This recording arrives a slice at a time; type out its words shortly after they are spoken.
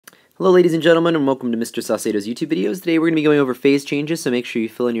Hello ladies and gentlemen, and welcome to Mr. Saucedo's YouTube videos. Today we're going to be going over phase changes, so make sure you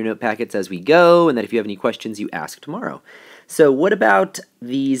fill in your note packets as we go, and that if you have any questions you ask tomorrow. So what about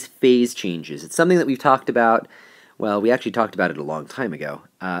these phase changes? It's something that we've talked about, well, we actually talked about it a long time ago,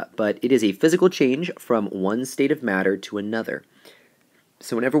 but it is a physical change from one state of matter to another.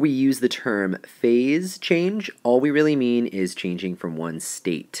 So whenever we use the term phase change, all we really mean is changing from one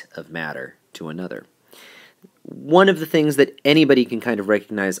state of matter to another. One of the things that anybody can kind of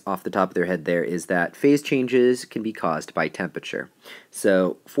recognize off the top of their head there is that phase changes can be caused by temperature.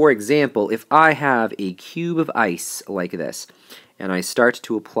 So, for example, if I have a cube of ice like this, and I start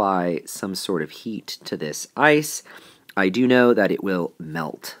to apply some sort of heat to this ice, I do know that it will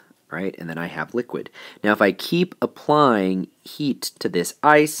melt, right? And then I have liquid. Now, if I keep applying heat to this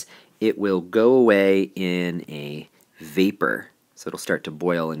ice, it will go away in a vapor. So it'll start to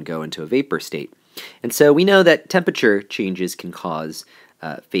boil and go into a vapor state. And so we know that temperature changes can cause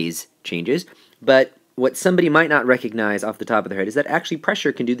phase changes, but what somebody might not recognize off the top of their head is that actually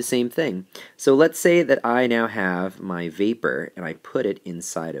pressure can do the same thing. So let's say that I now have my vapor and I put it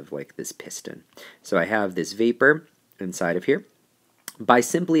inside of like this piston. So I have this vapor inside of here. By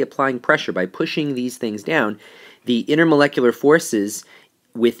simply applying pressure, by pushing these things down, the intermolecular forces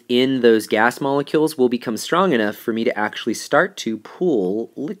within those gas molecules will become strong enough for me to actually start to pool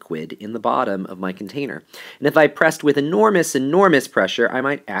liquid in the bottom of my container. And if I pressed with enormous pressure, I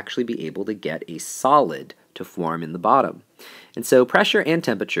might actually be able to get a solid to form in the bottom. And so pressure and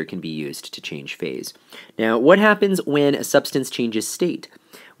temperature can be used to change phase. Now, what happens when a substance changes state?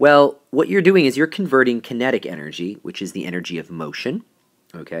 Well, what you're doing is you're converting kinetic energy, which is the energy of motion,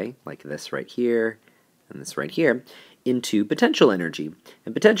 okay, like this right here and this right here, into potential energy.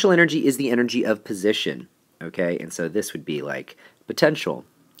 And potential energy is the energy of position, okay? And so this would be like potential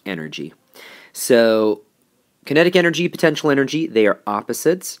energy. So kinetic energy, potential energy, they are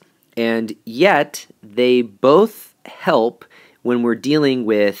opposites, and yet they both help when we're dealing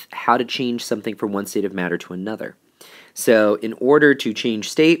with how to change something from one state of matter to another. So in order to change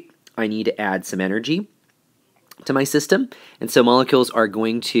state, I need to add some energy to my system, and so molecules are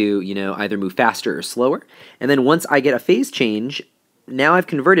going to, either move faster or slower, and then once I get a phase change, now I've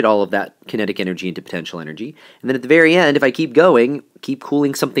converted all of that kinetic energy into potential energy, and then at the very end, if I keep going, keep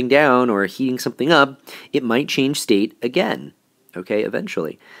cooling something down or heating something up, it might change state again, okay,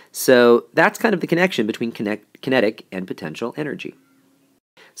 eventually. So that's kind of the connection between kinetic and potential energy.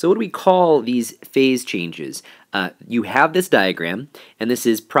 So what do we call these phase changes? You have this diagram, and this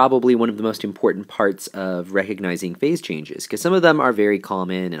is probably one of the most important parts of recognizing phase changes, because some of them are very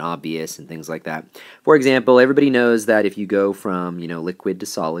common and obvious and things like that. For example, everybody knows that if you go from liquid to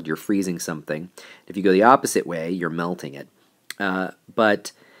solid, you're freezing something. If you go the opposite way, you're melting it.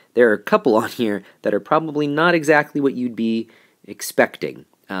 But there are a couple on here that are probably not exactly what you'd be expecting.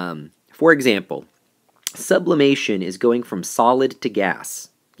 For example, sublimation is going from solid to gas.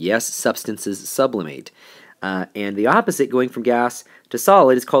 Yes, substances sublimate. And the opposite, going from gas to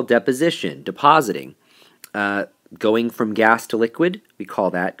solid, is called deposition, depositing. Going from gas to liquid, we call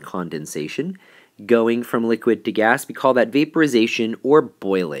that condensation. Going from liquid to gas, we call that vaporization or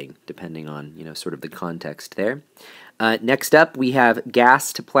boiling, depending on, sort of the context there. Next up, we have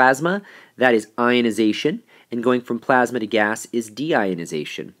gas to plasma. That is ionization. And going from plasma to gas is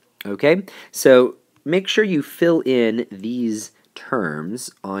deionization. Okay? So make sure you fill in these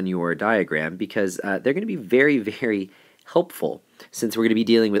terms on your diagram, because they're going to be very, very helpful, since we're going to be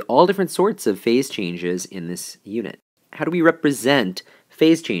dealing with all different sorts of phase changes in this unit. How do we represent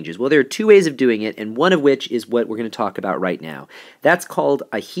phase changes? Well, there are two ways of doing it, and one of which is what we're going to talk about right now. That's called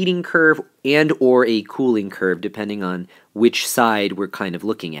a heating curve and or a cooling curve, depending on which side we're kind of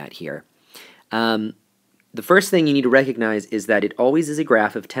looking at here. The first thing you need to recognize is that it always is a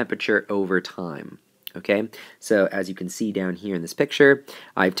graph of temperature over time. Okay, so as you can see down here in this picture,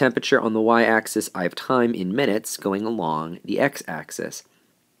 I have temperature on the y-axis, I have time in minutes going along the x-axis.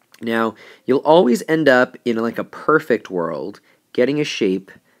 Now, you'll always end up in like a perfect world getting a shape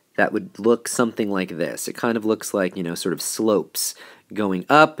that would look something like this. It kind of looks like, sort of slopes going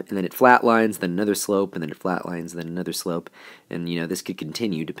up, and then it flatlines, then another slope, and then it flatlines, then another slope, and, this could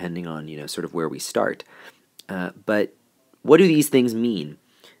continue depending on, sort of where we start. But what do these things mean?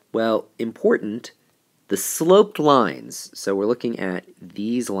 Well, important. The sloped lines, so we're looking at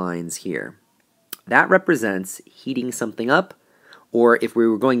these lines here, that represents heating something up, or if we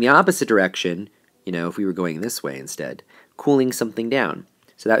were going the opposite direction, if we were going this way instead, cooling something down.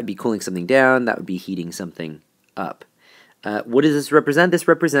 So that would be cooling something down, that would be heating something up. What does this represent? This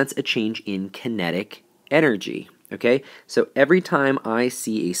represents a change in kinetic energy, Okay, so every time I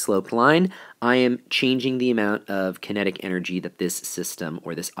see a sloped line, I am changing the amount of kinetic energy that this system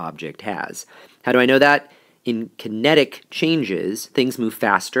or this object has. How do I know that? In kinetic changes, things move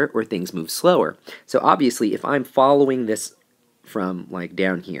faster or things move slower. So obviously, if I'm following this from like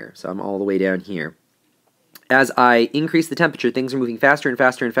down here, so I'm all the way down here, as I increase the temperature, things are moving faster and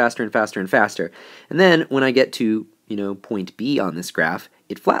faster and faster and faster and faster. And then when I get to, point B on this graph,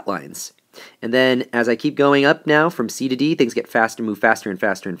 it flatlines. And then as I keep going up now from C to D, things get faster, move faster and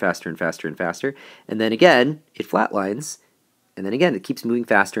faster and faster and faster and faster. And then again, it flatlines. And then again, it keeps moving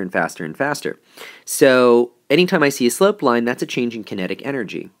faster and faster and faster. So anytime I see a sloped line, that's a change in kinetic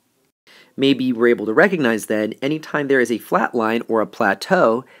energy. Maybe we're able to recognize then, anytime there is a flat line or a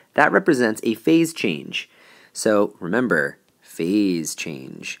plateau, that represents a phase change. So remember, phase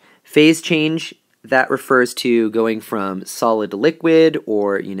change. Phase change, that refers to going from solid to liquid,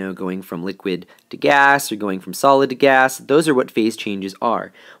 or going from liquid to gas, or going from solid to gas. Those are what phase changes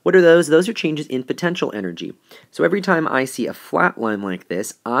are. What are those? Those are changes in potential energy. So every time I see a flat line like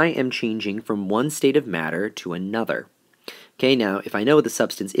this, I am changing from one state of matter to another. Okay, now if I know what the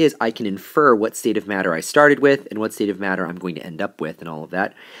substance is, I can infer what state of matter I started with and what state of matter I'm going to end up with and all of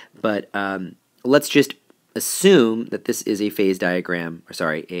that. But let's just assume that this is a phase diagram, or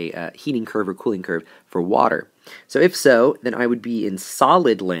sorry, a heating curve or cooling curve for water. So if so, then I would be in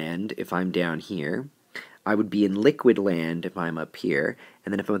solid land if I'm down here. I would be in liquid land if I'm up here.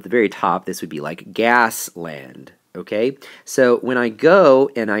 And then if I'm at the very top, this would be like gas land. Okay? So when I go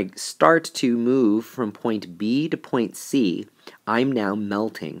and I start to move from point B to point C, I'm now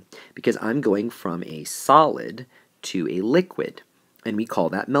melting because I'm going from a solid to a liquid. And we call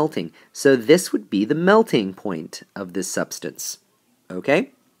that melting. So this would be the melting point of this substance.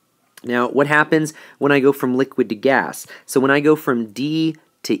 Okay? Now, what happens when I go from liquid to gas? So when I go from D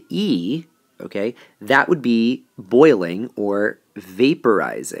to E, okay, that would be boiling or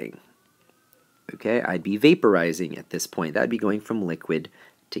vaporizing. Okay, I'd be vaporizing at this point. That would be going from liquid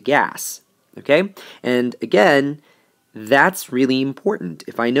to gas. Okay? And again, that's really important.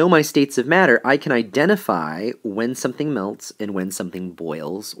 If I know my states of matter, I can identify when something melts and when something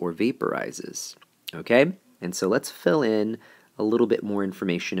boils or vaporizes. Okay? And so let's fill in a little bit more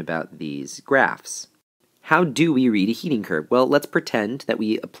information about these graphs. How do we read a heating curve? Well, let's pretend that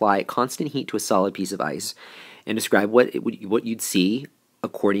we apply constant heat to a solid piece of ice and describe what you'd see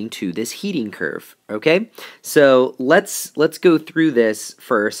according to this heating curve. Okay? So let's go through this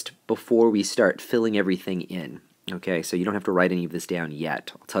first before we start filling everything in. Okay, so you don't have to write any of this down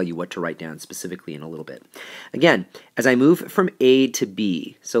yet. I'll tell you what to write down specifically in a little bit. Again, as I move from A to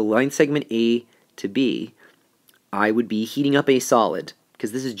B, so line segment A to B, I would be heating up a solid,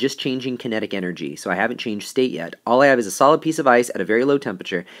 because this is just changing kinetic energy, so I haven't changed state yet. All I have is a solid piece of ice at a very low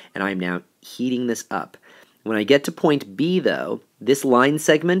temperature, and I'm now heating this up. When I get to point B, though, this line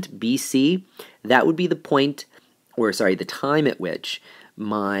segment, BC, that would be the point, or sorry, the time at which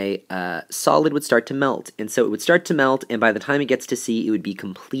my solid would start to melt. And so it would start to melt, and by the time it gets to C, it would be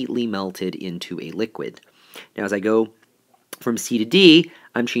completely melted into a liquid. Now, as I go from C to D,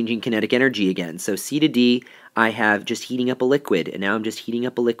 I'm changing kinetic energy again. So C to D, I have just heating up a liquid, and now I'm just heating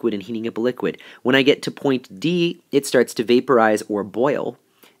up a liquid and heating up a liquid. When I get to point D, it starts to vaporize or boil.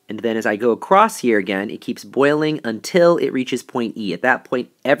 And then as I go across here again, it keeps boiling until it reaches point E. At that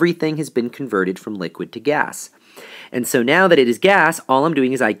point, everything has been converted from liquid to gas. And so now that it is gas, all I'm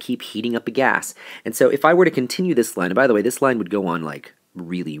doing is I keep heating up a gas. And so if I were to continue this line, and by the way, this line would go on like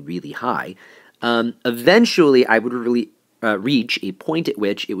really, really high, eventually I would really reach a point at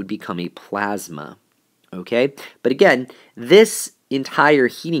which it would become a plasma. Okay? But again, this entire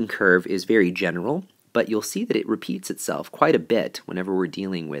heating curve is very general, but you'll see that it repeats itself quite a bit whenever we're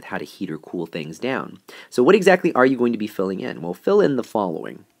dealing with how to heat or cool things down. So what exactly are you going to be filling in? Well, fill in the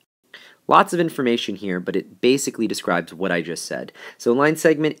following. Lots of information here, but it basically describes what I just said. So line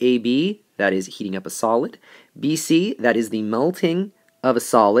segment AB, that is heating up a solid. BC, that is the melting of a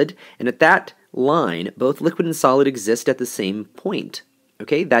solid. And at that line, both liquid and solid exist at the same point.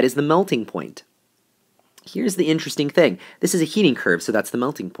 Okay, that is the melting point. Here's the interesting thing. This is a heating curve, so that's the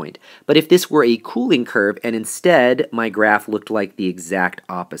melting point. But if this were a cooling curve, and instead my graph looked like the exact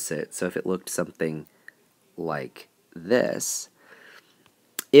opposite, so if it looked something like this,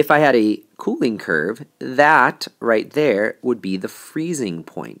 if I had a cooling curve, that right there would be the freezing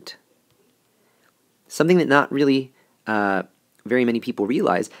point. Something that not really very many people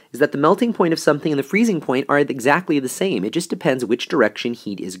realize is that the melting point of something and the freezing point are exactly the same. It just depends which direction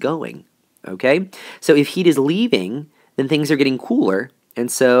heat is going. Okay? So if heat is leaving, then things are getting cooler, and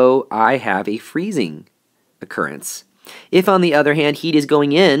so I have a freezing occurrence. If, on the other hand, heat is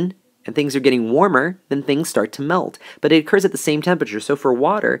going in, and things are getting warmer, then things start to melt. But it occurs at the same temperature. So for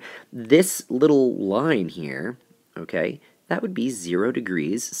water, this little line here, okay, that would be 0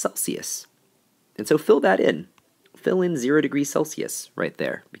 degrees Celsius. And so fill that in. Fill in 0 degrees Celsius right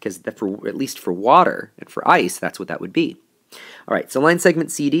there, because that at least for water and for ice, that's what that would be. All right, so line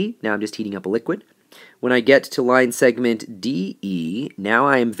segment CD, now I'm just heating up a liquid. When I get to line segment DE, now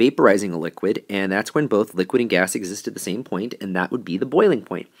I am vaporizing a liquid, and that's when both liquid and gas exist at the same point, and that would be the boiling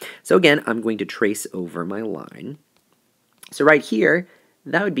point. So again, I'm going to trace over my line. So right here,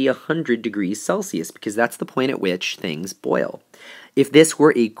 that would be 100 degrees Celsius, because that's the point at which things boil. If this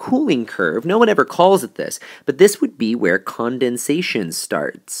were a cooling curve, no one ever calls it this, but this would be where condensation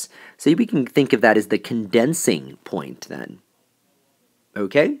starts. So we can think of that as the condensing point then.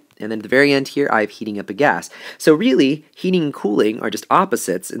 Okay? And then at the very end here, I have heating up a gas. So really, heating and cooling are just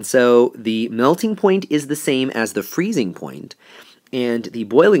opposites, and so the melting point is the same as the freezing point, and the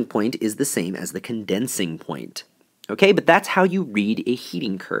boiling point is the same as the condensing point. Okay, but that's how you read a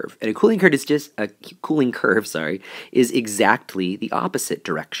heating curve. And a cooling curve is exactly the opposite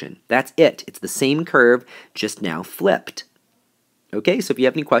direction. That's it. It's the same curve, just now flipped. Okay, so if you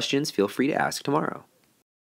have any questions, feel free to ask tomorrow.